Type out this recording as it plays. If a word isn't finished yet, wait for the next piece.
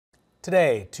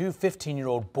Today, two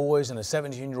 15-year-old boys and a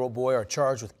 17-year-old boy are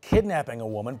charged with kidnapping a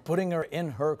woman, putting her in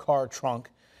her car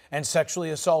trunk, and sexually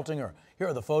assaulting her. Here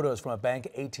are the photos from a bank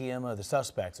ATM of the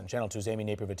suspects. And Channel 2's Amy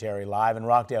Napier-Viteri live in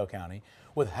Rockdale County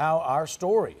with how our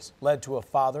stories led to a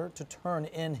father to turn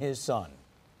in his son.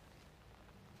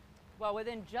 Well,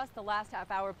 within just the last half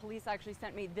hour, police actually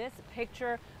sent me this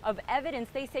picture of evidence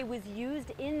they say was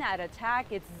used in that attack.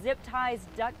 It's zip ties,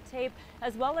 duct tape,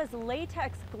 as well as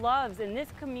latex gloves. And this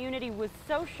community was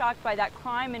so shocked by that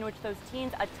crime in which those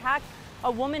teens attacked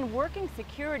a woman working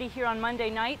security here on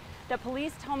Monday night that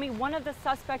police tell me one of the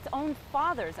suspect's own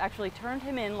fathers actually turned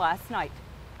him in last night.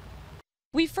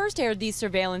 We first aired these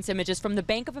surveillance images from the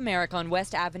Bank of America on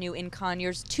West Avenue in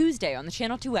Conyers Tuesday on the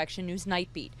Channel 2 Action News Night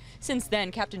Beat. Since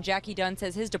then, Captain Jackie Dunn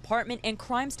says his department and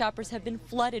Crime Stoppers have been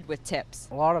flooded with tips.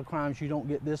 A lot of crimes you don't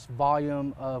get this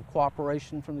volume of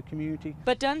cooperation from the community.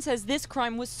 But Dunn says this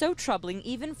crime was so troubling,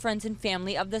 even friends and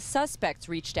family of the suspects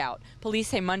reached out. Police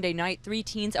say Monday night, 3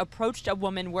 teens approached a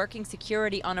woman working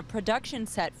security on a production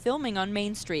set filming on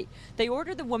Main Street. They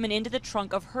ordered the woman into the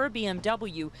trunk of her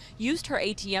BMW, used her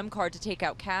ATM card to take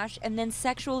out cash, and then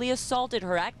sexually assaulted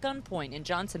her at gunpoint in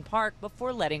Johnson Park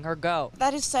before letting her go.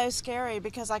 That is so scary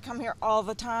because I come here all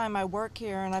the time. I work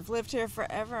here and I've lived here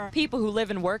forever. People who live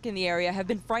and work in the area have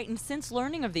been frightened since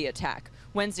learning of the attack.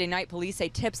 Wednesday night, police say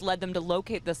tips led them to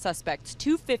locate the suspects,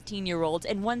 2 15-year-olds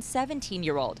and 1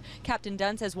 17-year-old. Captain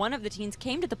Dunn says one of the teens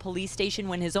came to the police station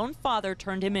when his own father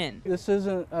turned him in. This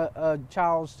isn't a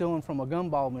child stealing from a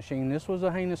gumball machine. This was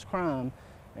a heinous crime.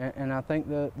 And I think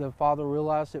the father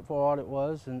realized it for what it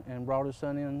was and brought his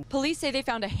son in. Police say they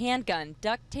found a handgun,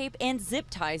 duct tape, and zip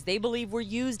ties they believe were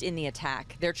used in the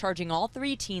attack. They're charging all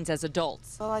 3 teens as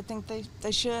adults. Well, I think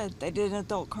they should. They did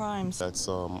adult crimes. That's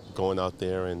going out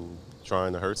there and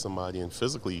trying to hurt somebody and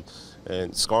physically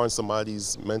and scarring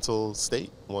somebody's mental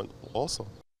state also.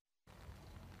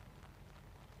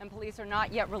 And police are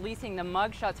not yet releasing the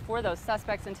mugshots for those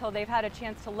suspects until they've had a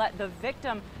chance to let the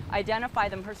victim identify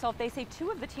them herself. They say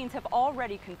 2 of the teens have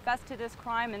already confessed to this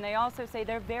crime, and they also say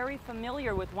they're very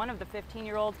familiar with one of the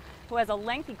 15-year-olds who has a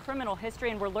lengthy criminal history,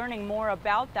 and we're learning more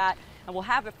about that. And we'll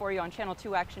have it for you on Channel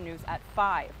 2 Action News at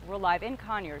 5. We're live in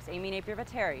Conyers. Amy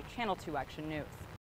Napier-Viteri, Channel 2 Action News.